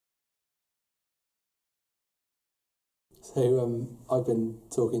I've been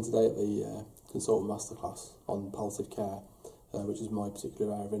talking today at the consultant masterclass on palliative care, which is my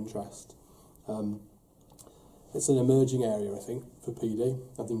particular area of interest. It's an emerging area, I think, for PD.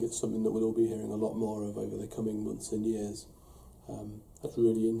 I think it's something that we'll all be hearing a lot more of over the coming months and years. That's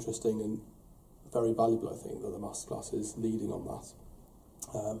really interesting and very valuable, I think, that the masterclass is leading on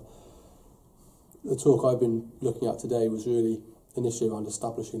that. The talk I've been looking at today was really initially around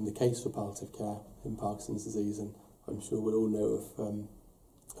establishing the case for palliative care in Parkinson's disease, and I'm sure we'll all know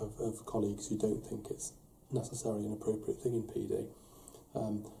of colleagues who don't think it's necessarily an appropriate thing in PD.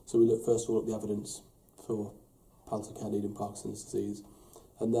 So we look first of all at the evidence for palliative care need in Parkinson's disease,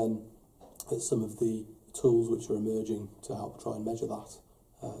 and then at some of the tools which are emerging to help try and measure that,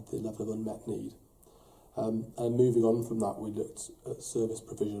 the level of unmet need. And moving on from that, we looked at service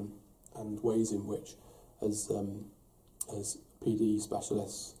provision and ways in which, as PD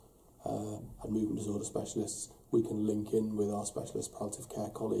specialists and movement disorder specialists, we can link in with our specialist palliative care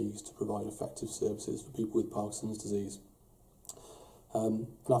colleagues to provide effective services for people with Parkinson's disease. And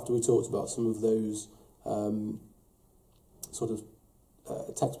after we talked about some of those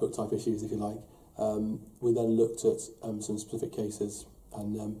textbook type issues, if you like, we then looked at some specific cases,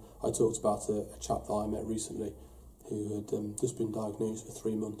 and I talked about a chap that I met recently who had just been diagnosed for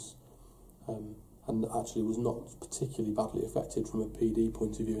 3 months and actually was not particularly badly affected from a PD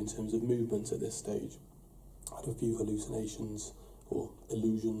point of view in terms of movement at this stage. Had a few hallucinations or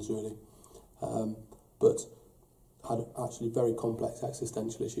illusions really, but had actually very complex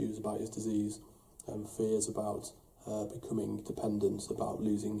existential issues about his disease, fears about becoming dependent, about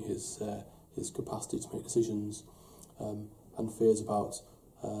losing his capacity to make decisions, and fears about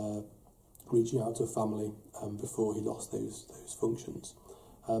reaching out to a family before he lost those functions.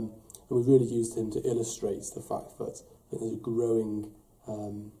 And we've really used him to illustrate the fact that there's a growing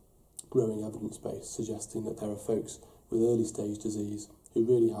evidence base suggesting that there are folks with early stage disease who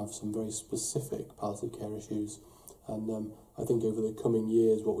really have some very specific palliative care issues. And I think over the coming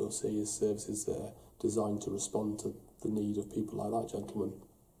years what we'll see is services that are designed to respond to the need of people like that gentleman,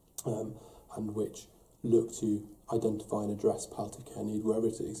 and which look to identify and address palliative care need wherever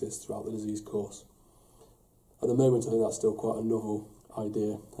it exists throughout the disease course. At the moment, I think that's still quite a novel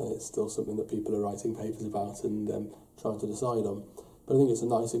idea, and it's still something that people are writing papers about and trying to decide on. But I think it's a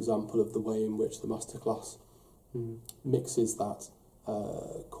nice example of the way in which the masterclass mixes that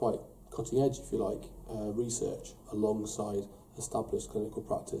quite cutting edge, if you like, research alongside established clinical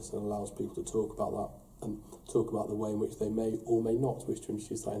practice, and allows people to talk about that and talk about the way in which they may or may not wish to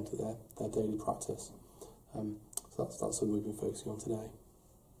introduce that into their daily practice. So that's something we've been focusing on today.